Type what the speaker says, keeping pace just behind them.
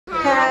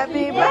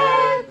Happy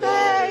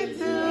birthday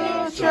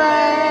to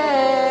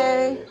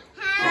Trey.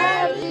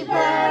 Happy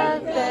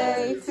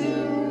birthday to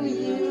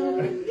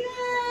you.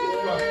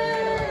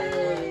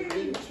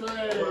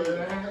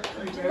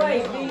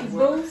 Wait, these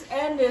boots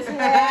and this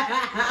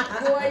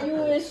hat. Boy, you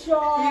is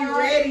sharp. You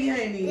ready,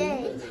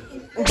 honey?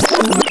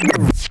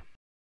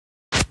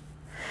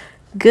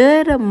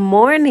 Good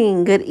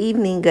morning, good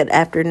evening, good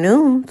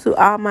afternoon to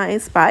all my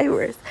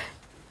inspirers.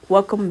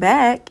 Welcome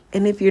back.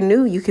 And if you're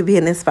new, you can be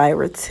an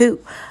inspirer too.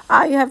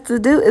 All you have to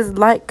do is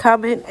like,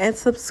 comment, and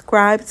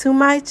subscribe to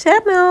my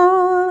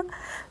channel.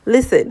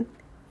 Listen,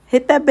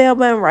 hit that bell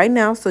button right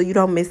now so you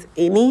don't miss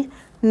any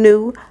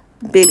new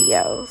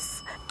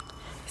videos.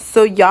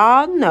 So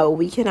y'all know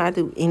we cannot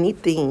do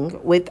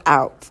anything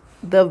without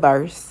the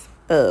verse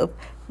of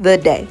the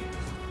day.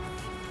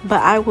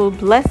 But I will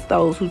bless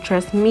those who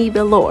trust me,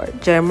 the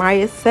Lord.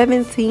 Jeremiah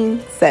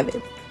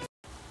 17:7.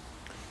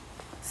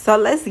 So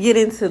let's get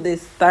into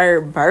this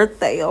third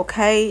birthday,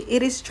 okay?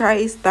 It is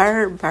Trey's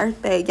third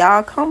birthday.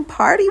 Y'all come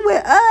party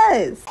with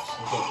us.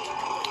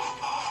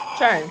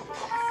 Trey.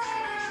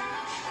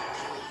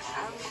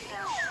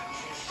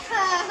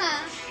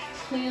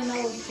 Clean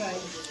those, Trey.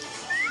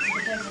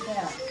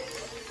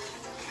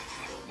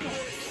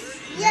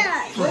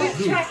 Yeah.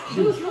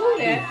 Who's moving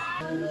that?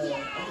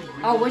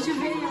 Oh, what's your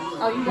video?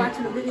 Oh, you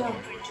watching the video?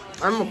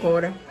 I'm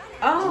recording.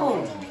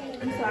 Oh,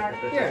 I'm sorry.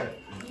 Here.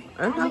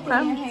 That's Put it in your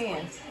okay.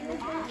 hands.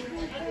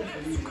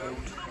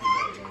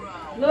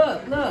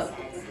 Look.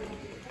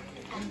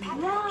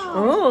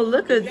 Oh,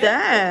 look at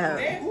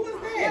that. Who is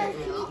that?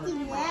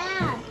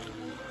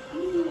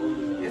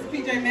 It's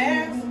PJ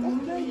Masks?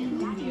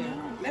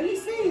 Let me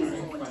see.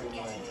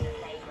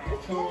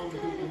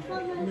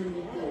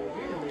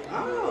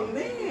 Oh,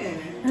 man.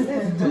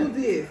 Let's do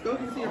this. Go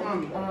see your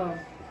mommy.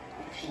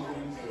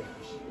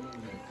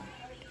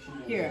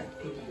 Here.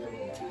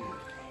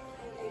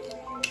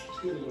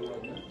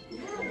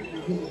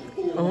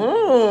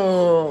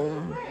 Oh.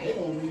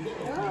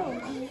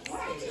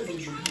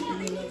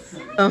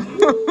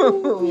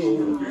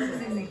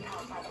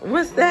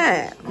 What's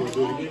that?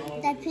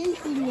 That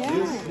pinky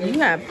nose. You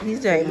got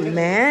PJ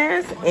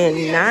Masks and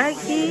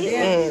Nike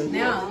and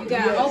Now you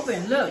gotta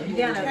open. Look, you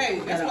gotta. Hey,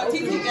 that's what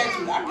TT got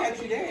you. I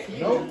got you that.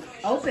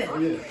 Open.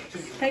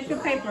 Take the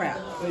paper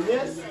out.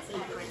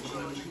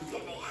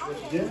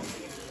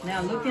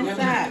 Now look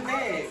inside.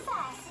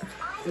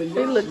 he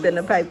looked in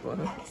the paper.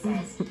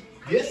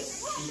 Yes.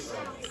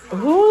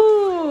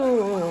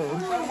 Ooh.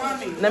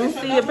 Let me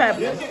see your paper.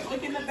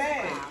 Look in the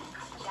bag.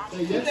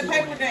 Put the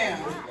paper down.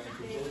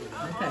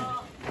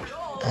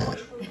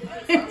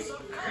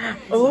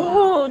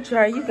 Oh,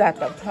 Trey, you got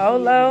the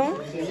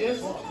polo.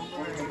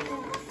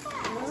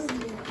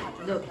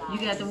 Look, you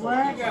got the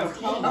what?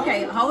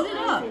 Okay, hold it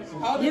up.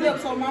 Hold it up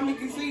so mommy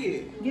can see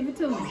it. Give it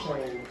to me.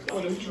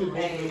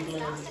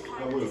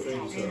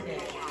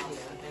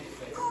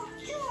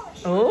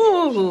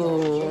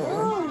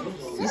 Ooh.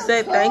 You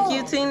say thank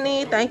you,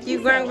 Tini. Thank you,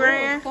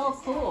 Gran. So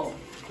cool.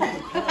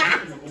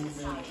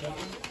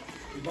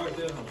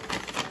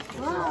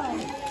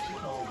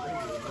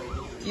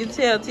 You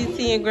tell TT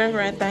and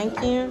Gran thank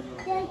you.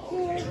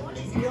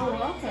 You're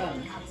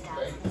welcome.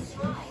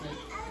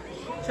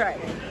 Trey.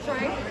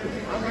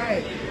 All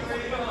right.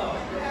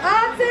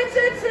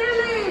 Attention,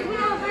 Chili's. We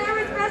have a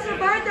very special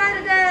birthday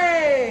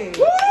today.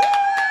 Woo! All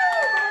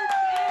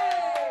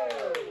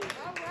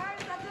right,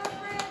 it's our good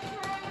friend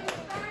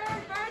Trey's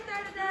third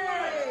birthday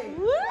today.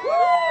 Woo!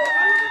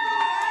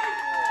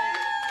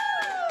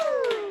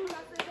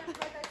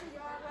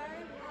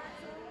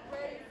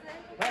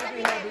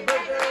 Happy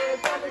birthday,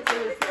 happy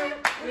birthday.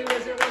 We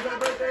wish it was a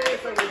birthday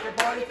so we can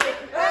party.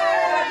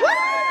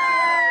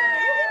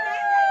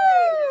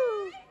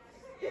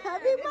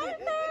 Happy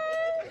birthday!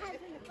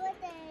 Happy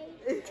birthday.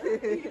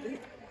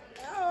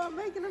 Oh, I'm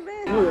making a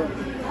mess.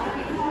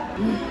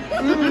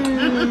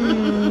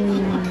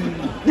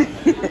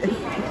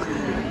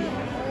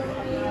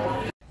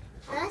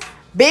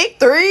 Big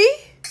three?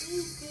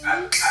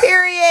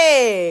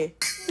 Period.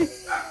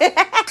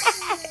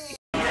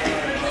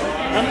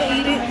 I'm gonna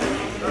eat it.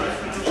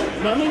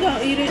 Mommy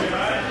gonna eat it.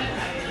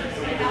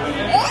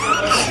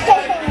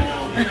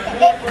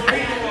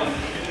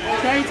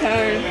 Trey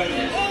turn.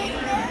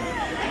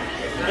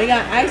 They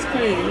got ice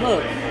cream.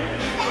 Look.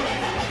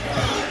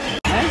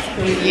 Ice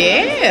cream.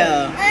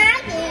 Yeah.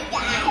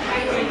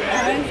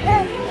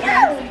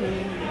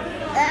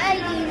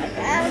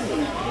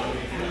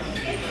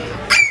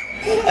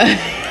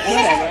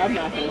 Whatever. I'm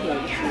not gonna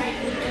play.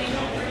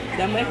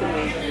 Don't make me.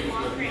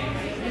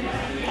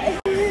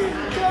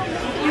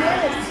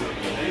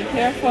 Be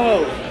careful.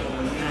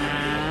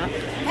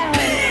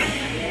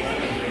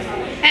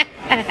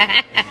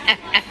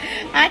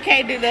 I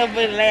can't do that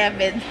but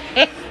laughing.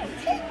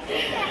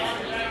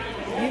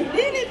 You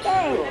did it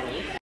though.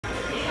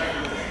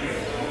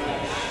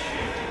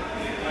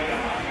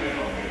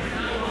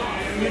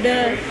 You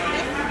done?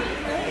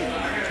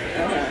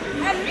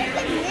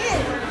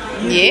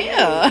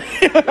 Yeah.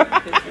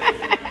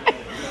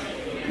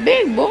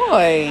 Big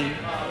boy.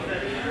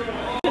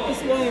 Put the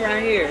spoon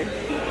right here.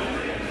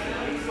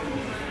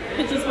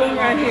 this one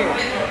right here.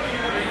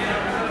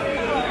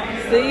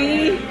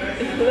 See?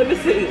 Let me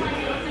see.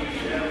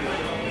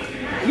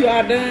 You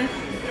all done?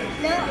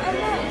 No, I'm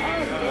not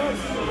all done.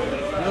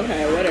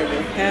 Okay,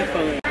 whatever. Have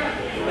fun.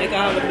 Make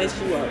all the mess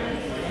you up.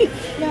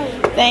 No.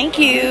 Thank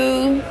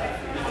you.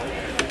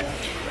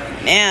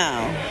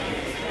 Now,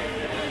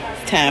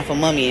 it's time for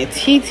Mommy and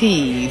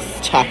TT's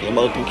chocolate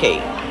molten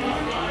cake.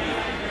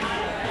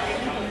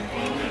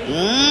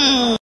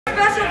 Mmm.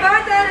 Special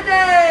birthday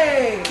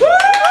today! Woo!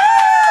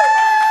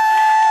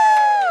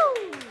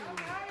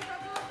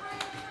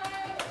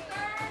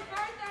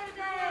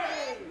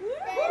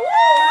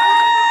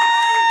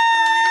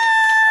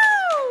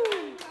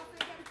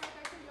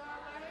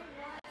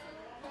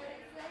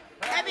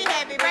 Happy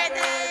birthday!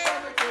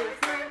 Happy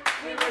birthday, Trey!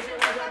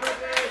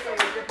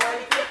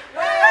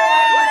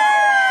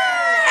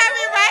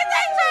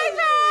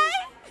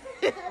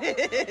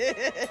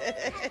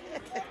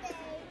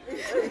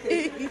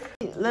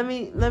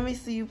 Let me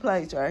see you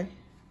play, Trey.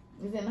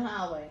 It's in the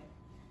hallway.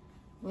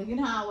 Look in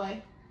the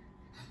hallway.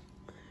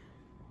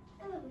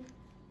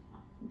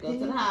 Go to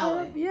the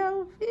hallway.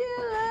 Yo, feel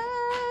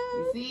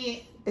You see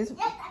it? It's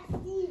Yes, I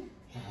see.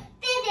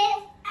 Did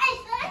it? I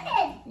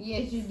saw it.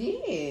 Yes, you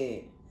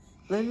did.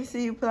 let me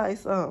see you play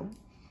some.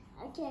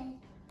 Okay.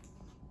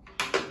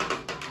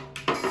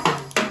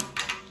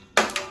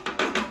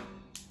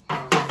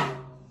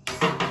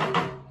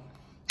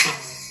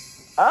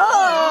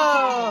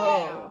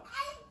 Oh,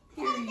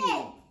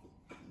 Period.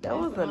 that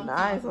was a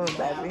nice one,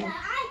 baby.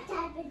 I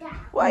type it out.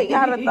 Why you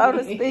gotta throw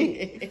the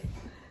stick?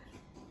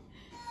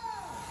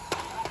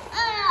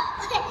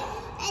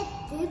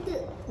 I did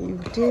it. You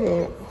did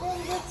it.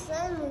 The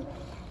sun,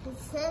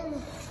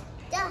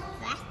 just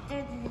faster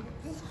than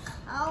this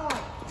car.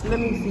 Let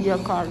me see your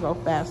car go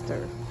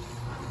faster.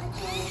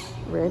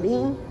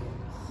 Ready,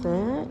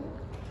 set,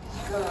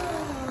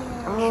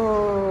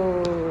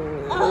 oh.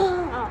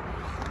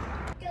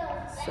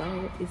 So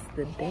it's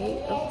the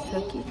day of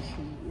Chuck E.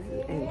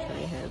 Cheese, and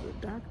Trey has a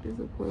doctor's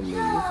appointment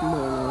this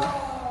morning.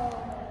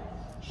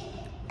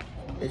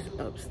 It's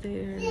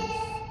upstairs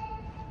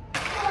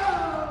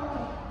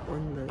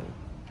on the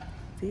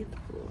 5th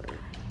floor,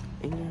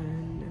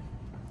 and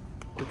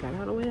we got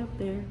all the way up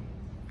there.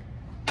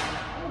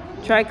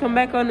 Trey, come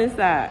back on this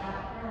side.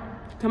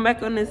 Come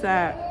back on this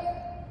side.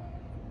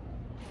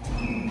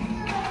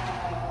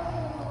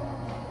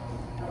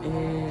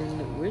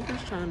 And we're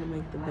just trying to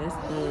make the best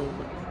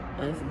of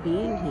us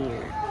being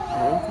here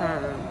on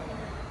time.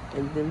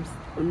 And them,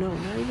 no,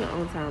 not even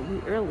on time, we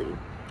early.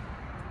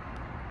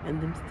 And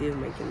them still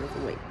making us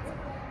wait.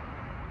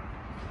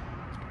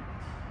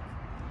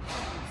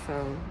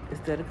 So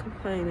instead of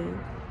complaining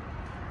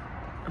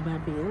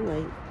about being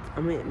late,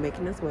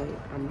 making us wait,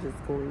 I'm just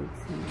going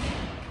to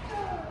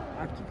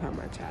occupy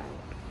my child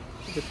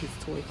with his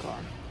toy car.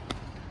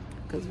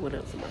 Because what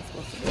else am I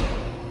supposed to do?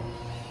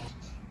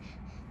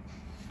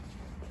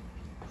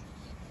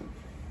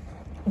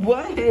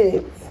 What?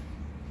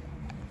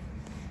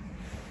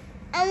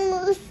 I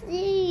want to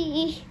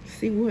see.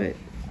 See what?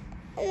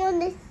 I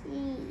want to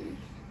see.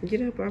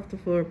 Get up off the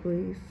floor,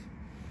 please.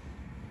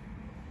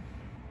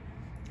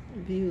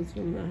 Views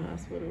from the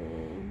hospital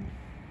room.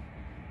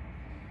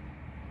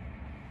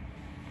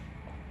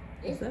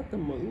 Is that the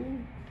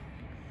moon?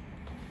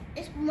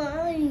 It's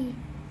mine.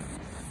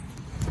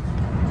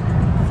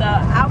 So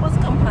I was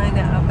complaining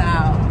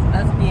about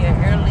us being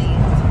early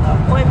to the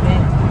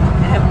appointment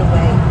and having to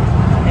wait.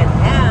 And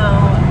now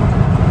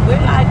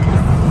we're like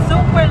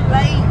super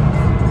late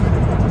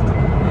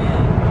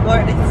for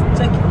this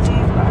Chuck E.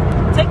 Cheese bar.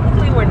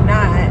 Technically we're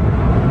not,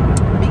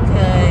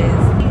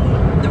 because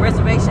the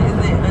reservation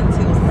isn't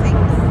until 6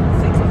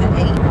 to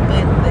 8,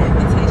 but the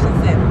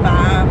invitation's at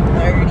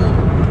 5:30.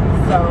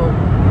 So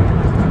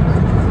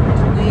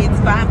it's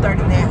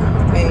 5:30 now,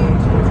 and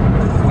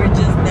we're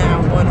just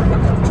now going to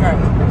pick up Trey.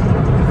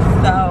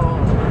 So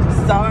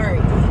sorry,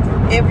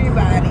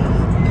 everybody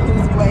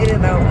who's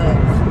waiting on us.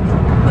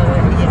 But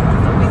yeah,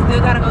 so we still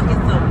gotta go get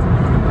some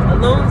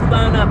balloons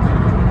blown up.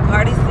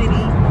 Party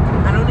City,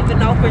 I don't even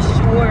know for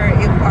sure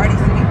if Party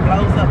City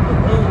blows up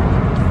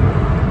balloons,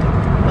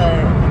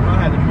 but I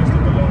had to miss the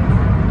balloon.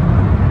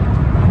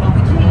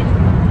 we can.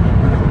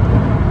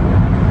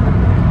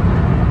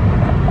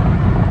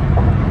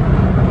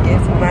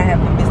 Guess we might have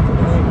to miss the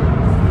balloon.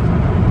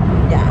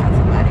 Yeah,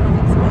 somebody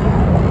fix my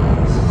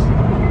eyelash.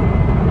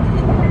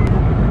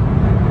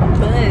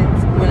 But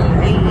we're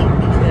late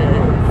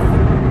because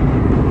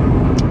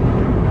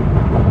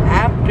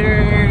after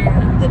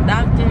the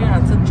doctor, I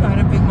took Trey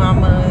to Big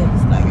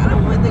Mama's. Like, I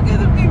don't want to go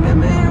to Big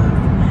Mama's.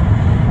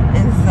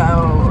 And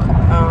so,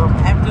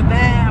 after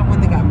that, I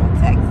went and got my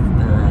taxes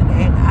done.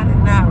 And I did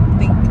not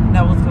think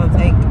that was going to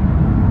take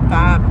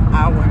 5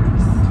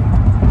 hours.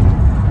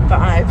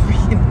 5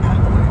 freaking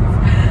hours.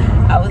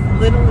 I was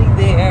literally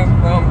there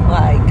from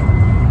like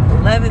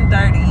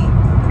 11:30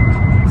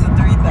 to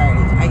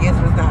 3:30. I guess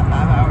it's not 5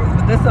 hours,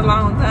 but that's a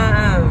long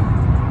time.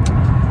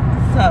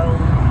 So,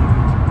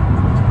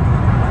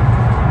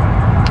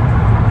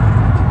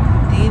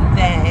 did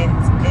that,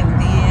 and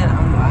then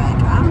I'm like,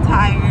 I'm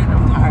tired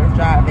of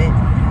driving.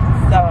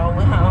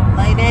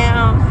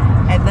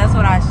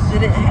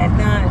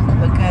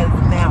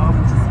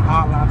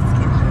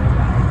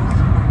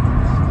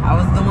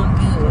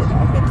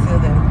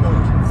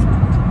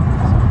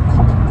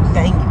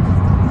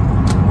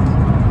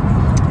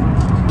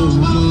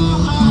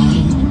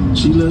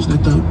 She looks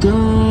like the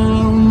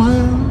girl of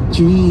my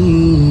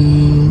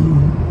dream.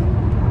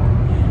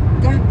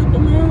 Got the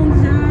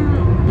balloons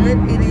down, but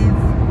it is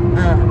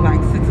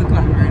like 6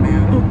 o'clock right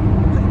now.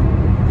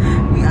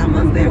 We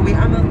almost there. We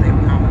almost there.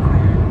 We almost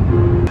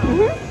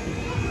there.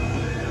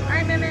 All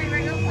right, baby,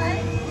 we're gonna play.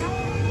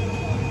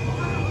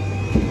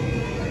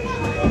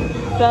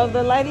 So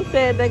the lady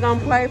said they're gonna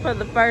play for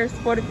the first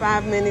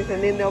 45 minutes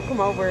and then they'll come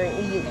over and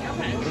eat.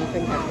 Okay. And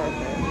sing her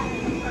birthday.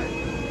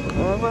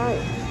 All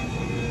right.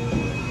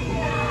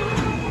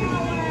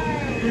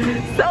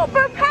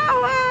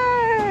 Superpowers!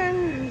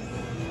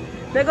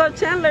 There go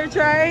Chandler,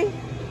 Trey.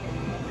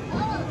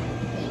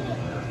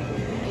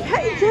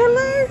 Hey,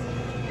 Chandler.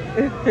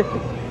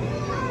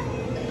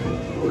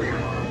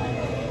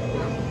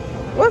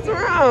 What's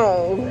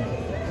wrong?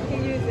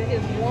 He's using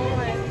his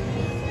wand.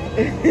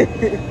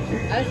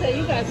 I said,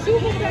 you got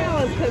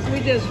superpowers because we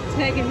just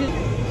taking his...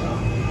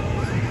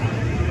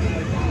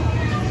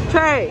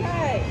 Trey.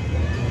 Hey.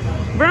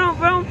 Vroom,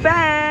 vroom,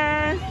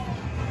 fast.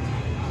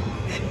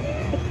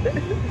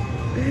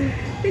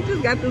 He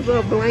just got this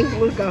little blank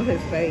look on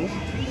his face.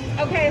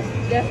 Okay,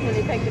 that's when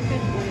they take the picture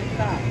when it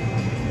stops.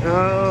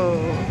 Oh.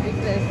 It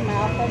says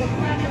smile for the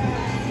camera.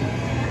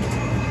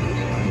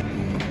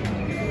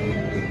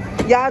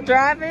 Y'all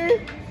driving?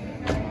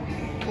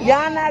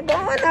 Y'all not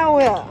going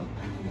nowhere.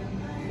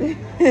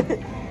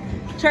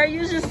 Trey,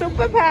 use your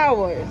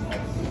superpowers.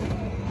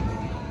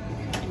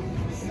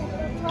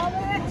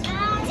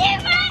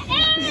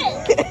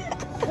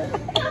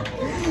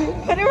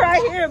 Put it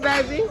right here,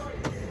 baby.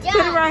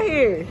 Put it right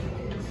here.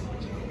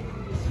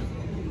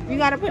 You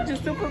gotta put your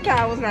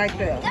superpowers right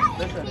there.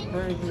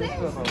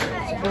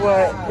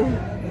 What?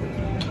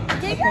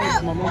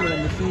 My mama the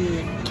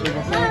machine. They're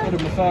gonna say I put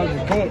a massage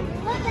your butt.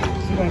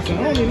 She's gonna say, I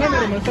don't need none of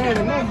the massage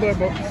in my butt,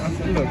 but I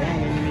said, look, I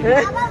don't even need it.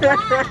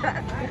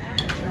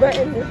 But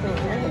in this one.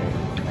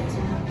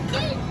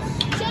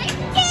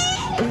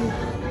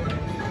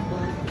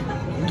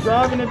 You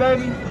driving it,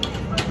 baby?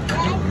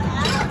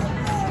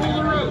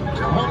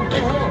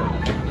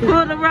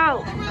 Pull the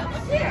rope.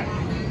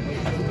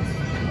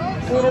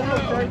 Pull the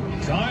rope, Trey.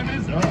 Time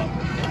is up.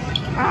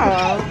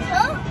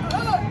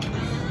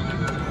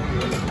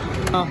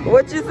 Oh.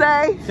 What you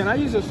say? Can I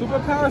use your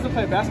superpowers to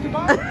play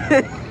basketball?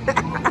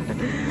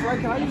 Right,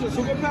 can I use your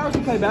superpowers to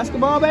play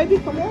basketball, baby?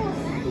 Come on.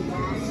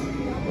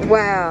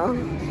 Wow.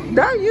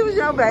 Don't use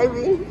your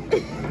baby.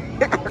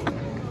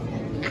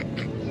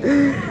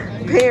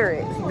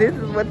 Parents, this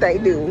is what they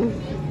do.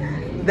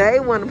 They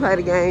want to play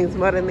the games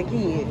more than the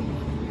kids.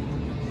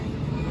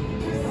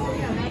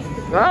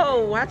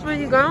 Oh, watch where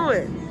you're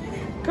going.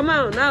 Come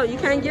on, no, you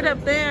can't get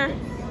up there.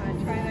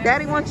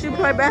 Daddy wants you to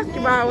play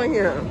basketball with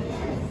him.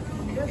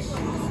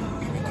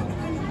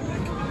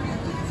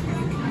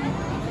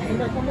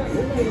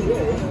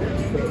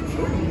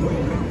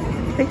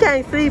 He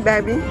can't see,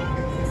 baby.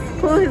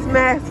 Pull his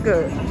mask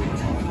up.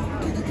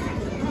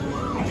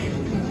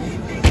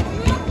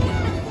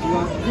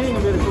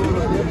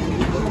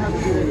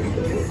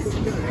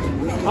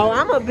 Oh,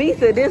 I'm a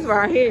beast at this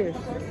right here.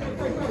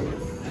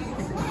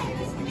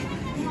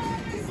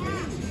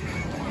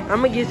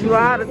 I'm gonna get you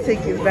all the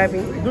tickets,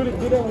 baby. Do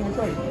that when you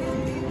play.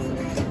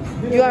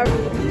 You are.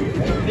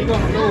 He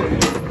gonna know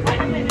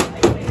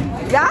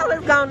it. Y'all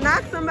is gonna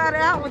knock somebody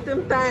out with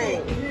them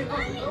things.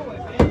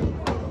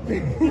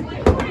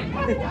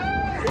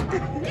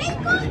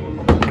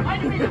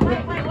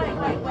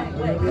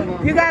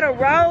 You gotta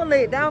roll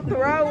it, don't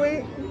throw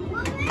it.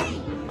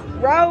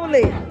 Roll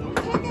it.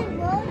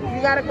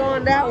 You gotta go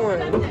on that one.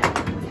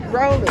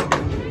 Roll it.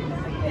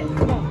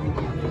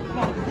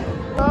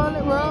 Roll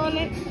it, roll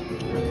it.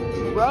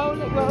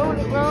 Roll it, roll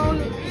it, roll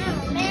it.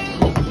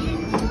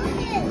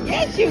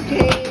 Yes, you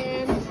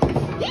can.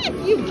 Yes,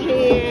 you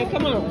can.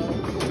 Come on.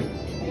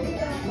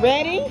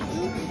 Ready?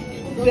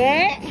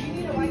 Set.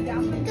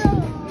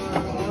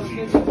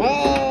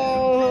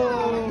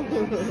 Oh.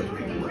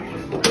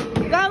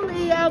 Go,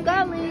 Leo. Go,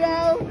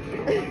 Leo.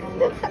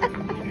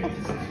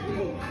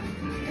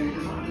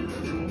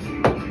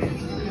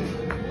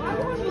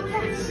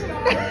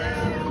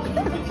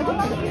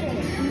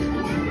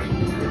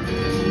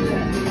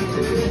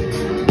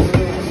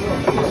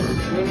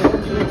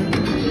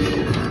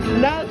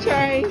 No,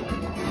 Trey.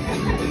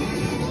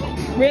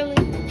 Really?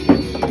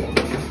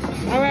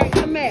 All right,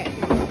 come back.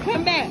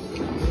 Come back.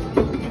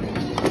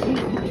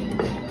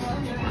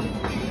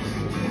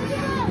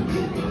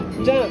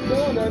 Jump. Go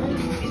on, baby.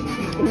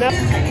 No.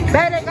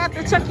 Baby, they got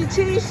the Chuck E.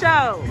 Cheese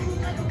show.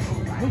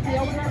 Ricky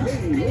over there?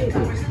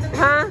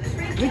 Huh?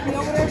 Ricky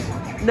over there?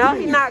 No,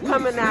 he's not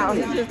coming out.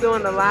 He's just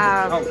doing the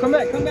live. Oh, come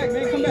back, man.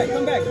 Come back.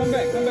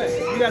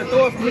 You gotta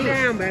throw it for me. Get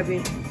down,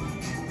 baby.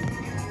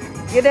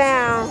 Get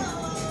down.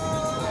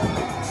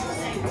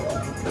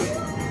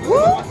 Woo,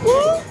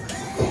 woo.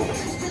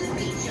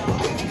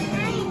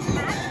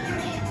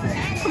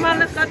 Come on,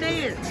 let's go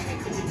dance.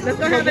 Let's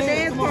go have a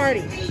dance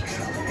party.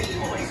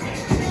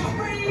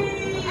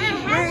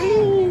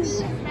 Freeze.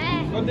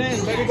 Go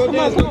dance, baby. Go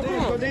dance.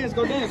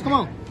 Come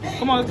on.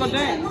 Come on, let's go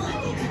dance.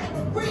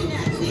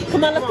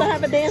 Come on, let's go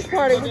have a dance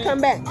party. We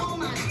come back.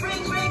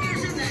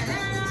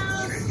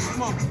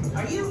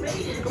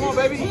 Come on,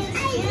 baby.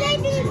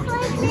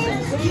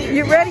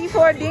 You ready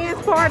for a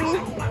dance party?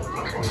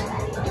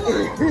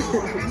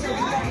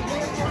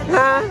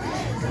 Huh?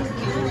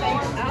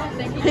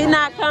 He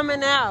not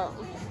coming out.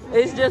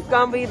 It's just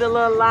gonna be the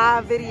little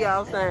live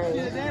video thing.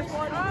 You do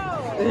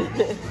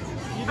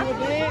a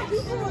dance?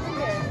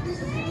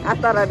 I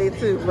thought I did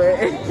too, but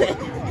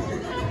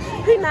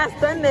he not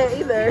stunned there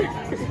either.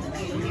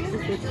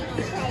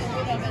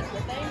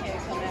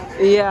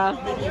 Yeah.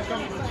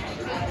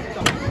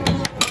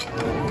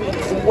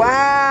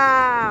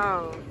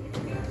 Wow.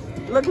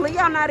 Look,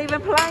 Leo not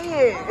even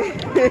playing.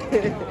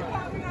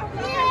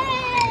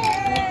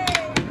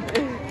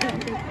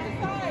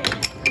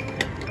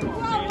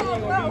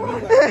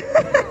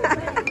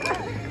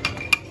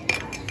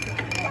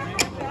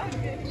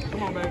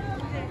 Come on, baby.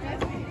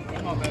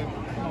 Come on, baby.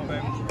 Come on,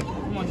 baby.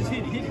 Come on, just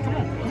hit it. Hit it. Come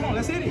on. Come on,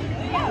 let's hit it.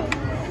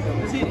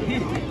 Let's hit it.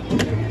 Hit it.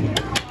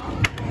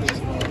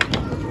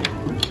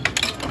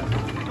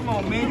 Come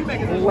on, man. You back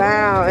in the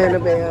Wow,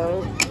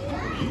 Annabelle.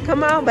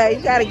 Come on, babe.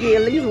 You gotta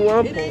get at least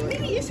 1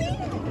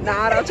 point.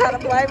 Nah, don't try to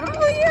play with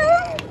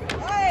Leo.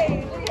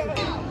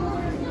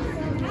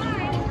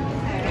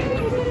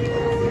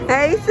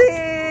 Hey,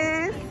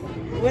 sis.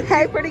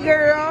 Hey, pretty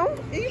girl.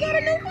 You got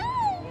a new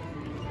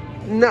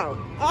phone? No.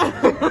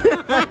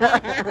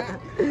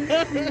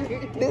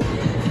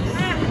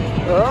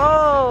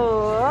 Oh.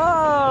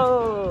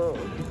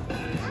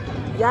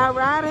 Y'all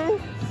riding?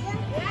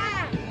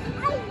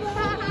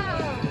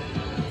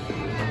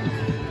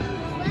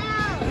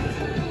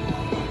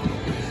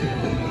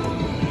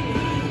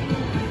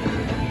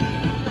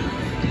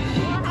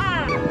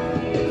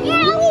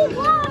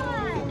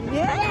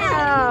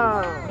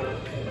 Yeah.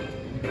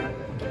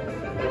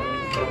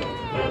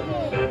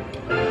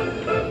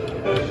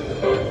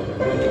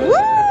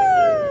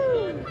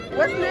 Woo!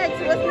 What's next?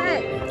 What's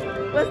next?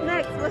 What's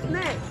next? What's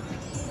next?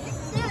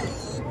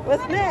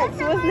 What's next?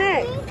 What's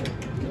next?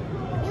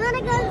 You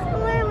wanna go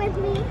somewhere with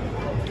me?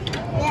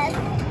 Yes.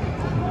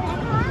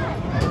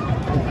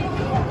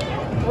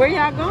 Where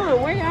y'all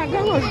going? Where y'all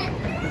going?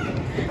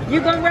 You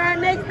gonna ride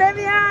next,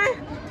 baby?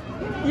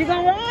 You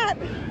gonna ride?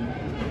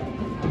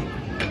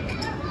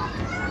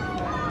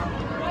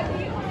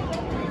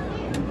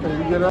 Can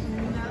you get up?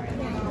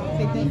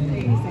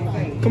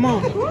 Come on.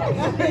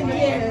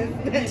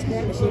 Yes.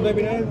 What's the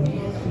baby name?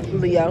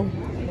 Leo.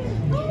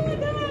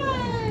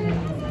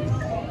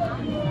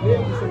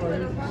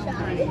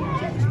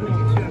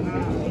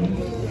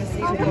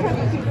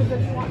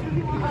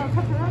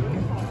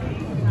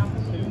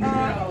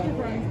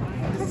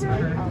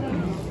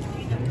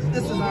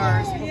 This is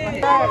ours.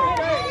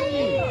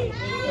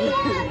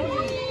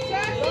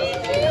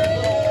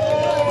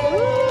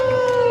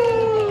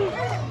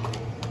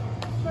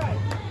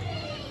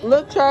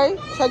 Look, Trey.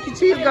 Chuck E.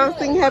 Cheese gonna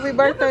sing happy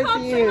birthday to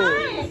you.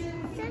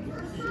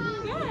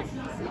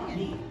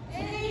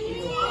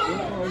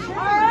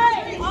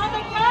 Alright, on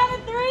the count of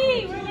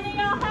 3, we're gonna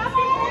go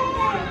happy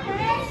birthday,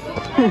 okay?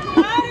 As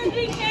loud as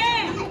we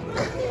can.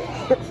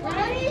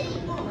 Ready?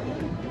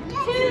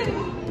 2,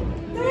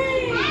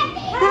 3.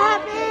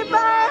 Happy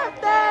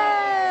birthday!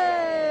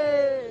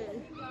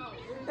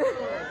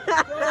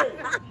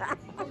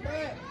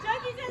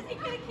 Chucky says he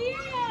couldn't hear you.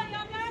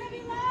 Y'all gotta be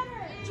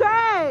louder.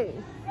 Trey!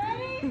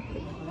 Ready?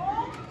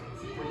 1,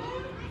 2,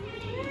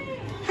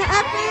 3.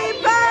 Happy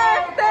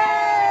birthday!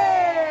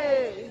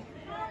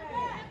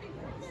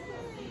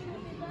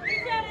 He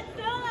said it's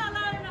still not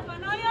loud enough. I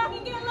know y'all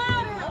can get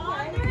louder.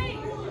 On 3,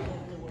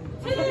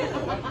 2,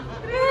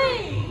 3.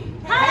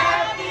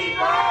 Happy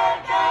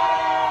birthday!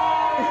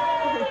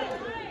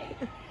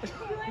 Do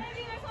any of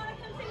you guys want to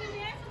come sing and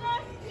dance with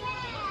us?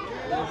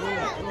 Go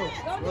dance.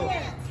 Go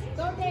dance.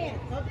 Go dance.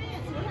 Go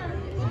dance.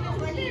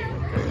 Right there.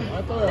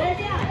 I thought. Right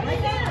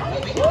there.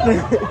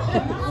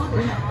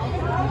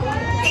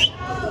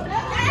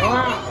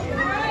 Wow.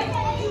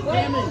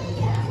 Damn it.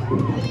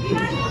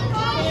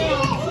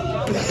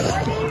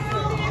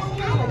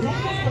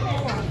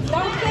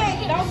 Don't kick,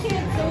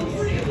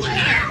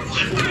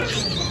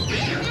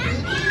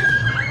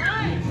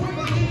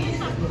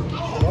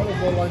 Why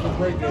does it like a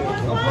break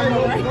dance? Go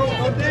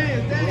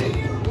dance, dance.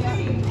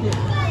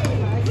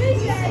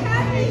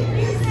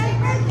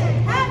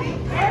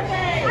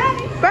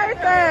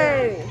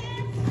 Birthday!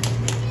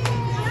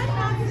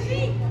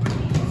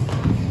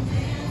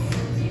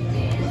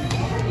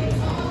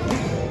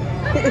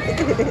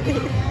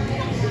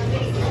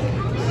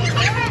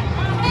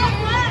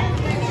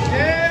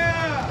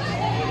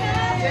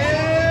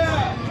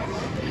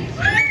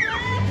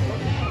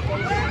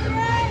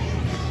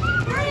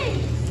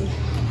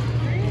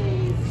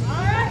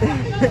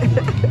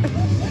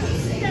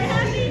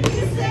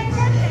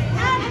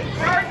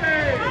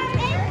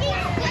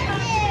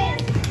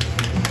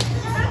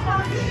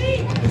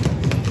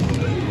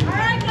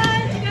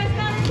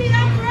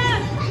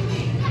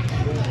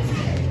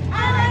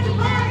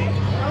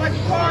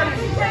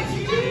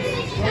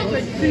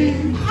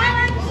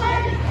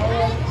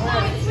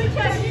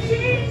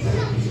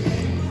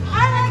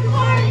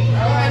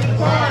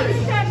 Party.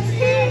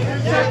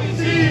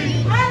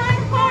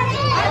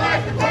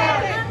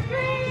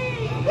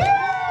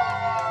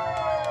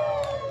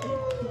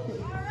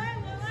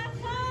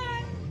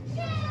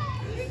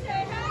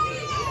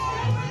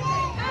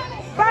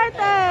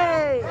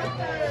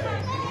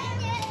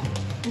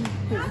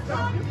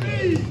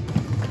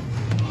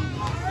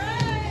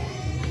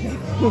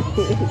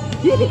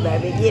 Get it,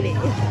 baby, get it.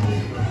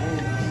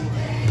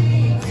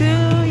 To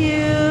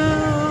you.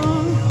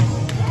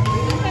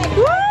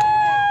 Woo!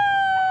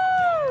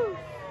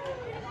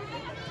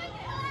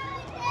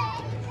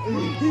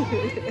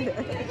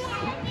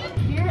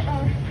 Here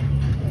are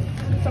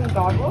some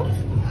goggles.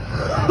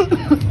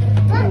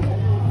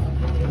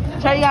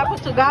 Trey, you gotta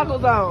put your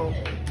goggles on.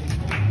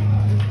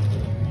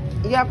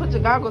 You gotta put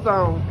your goggles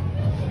on.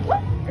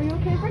 What? Are you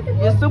okay, Frankie?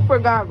 Your super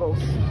goggles.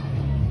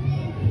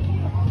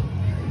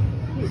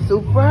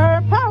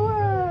 Super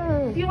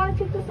power. Do you want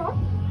to take this off?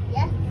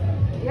 Yes.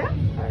 Yeah?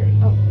 Alright.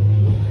 Oh.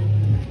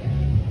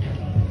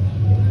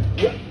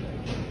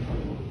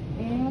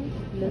 And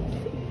let's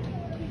see.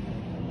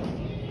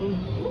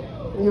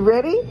 You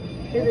ready?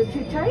 Is it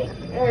too tight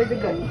or is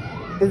it good?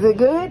 Is it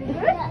good?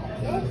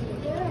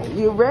 Good?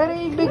 You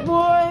ready, big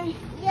boy?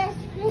 Yes,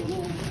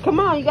 please. Come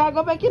on, you gotta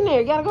go back in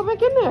there. You gotta go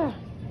back in there.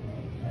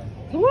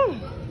 Come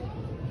on.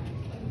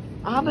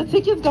 All the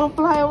tickets gonna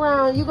fly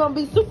around. You gonna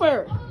be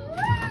super.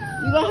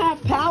 You gonna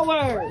have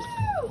powers.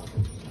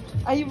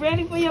 Are you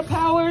ready for your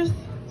powers?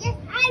 Yes,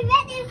 I'm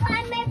ready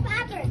for my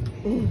powers.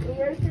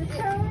 Here's your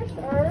powers.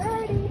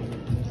 Alrighty.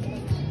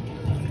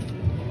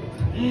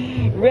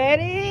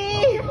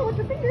 Ready? Careful with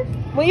your fingers.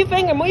 Move your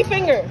finger, move your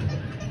finger.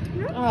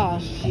 Oh,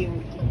 shoot.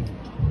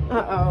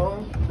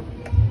 Uh-oh.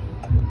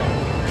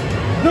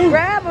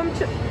 Grab them.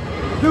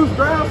 Deuce,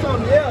 grab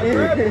something. Yeah,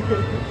 grab it.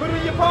 Put it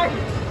in your pocket.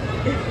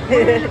 Put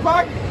it in your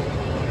pocket.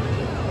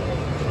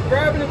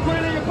 Grab it and put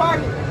it in your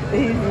pocket.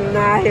 He's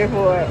not here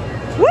for it.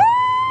 Woo!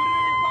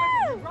 Put it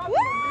in your pocket. You're dropping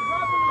them. You're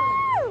dropping them.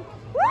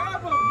 Woo!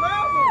 Grab them.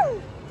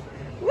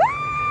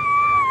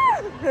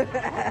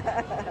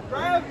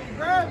 Grab it.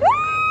 Grab it.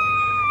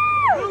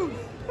 Deuce.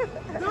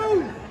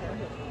 Deuce.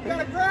 You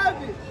gotta grab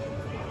it.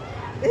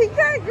 He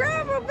can't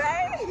grab him,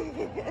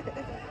 baby.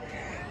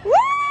 Woo!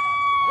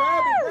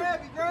 Grab it.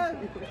 Grab it. Grab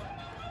it.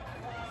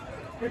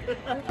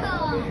 What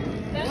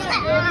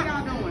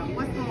y'all doing?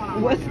 What's going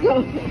on? What's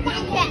going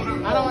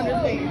on? I don't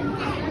understand.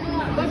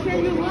 But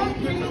can you look?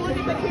 Can you look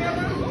at the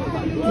camera?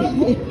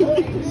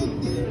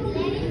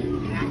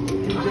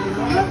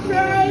 Look,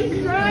 Trey.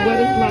 What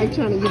is like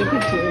trying to get a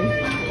picture?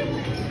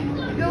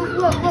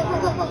 Look.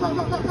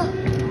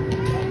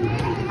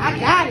 I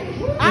got it.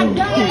 I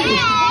got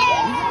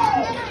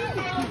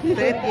it.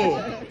 Say it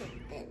again.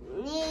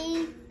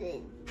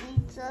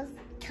 Jesus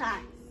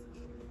Christ.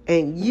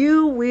 And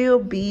you will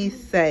be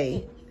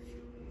safe.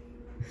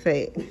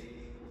 Say it.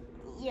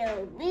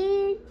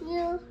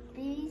 You'll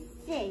be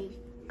safe.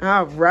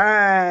 All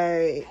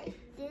right.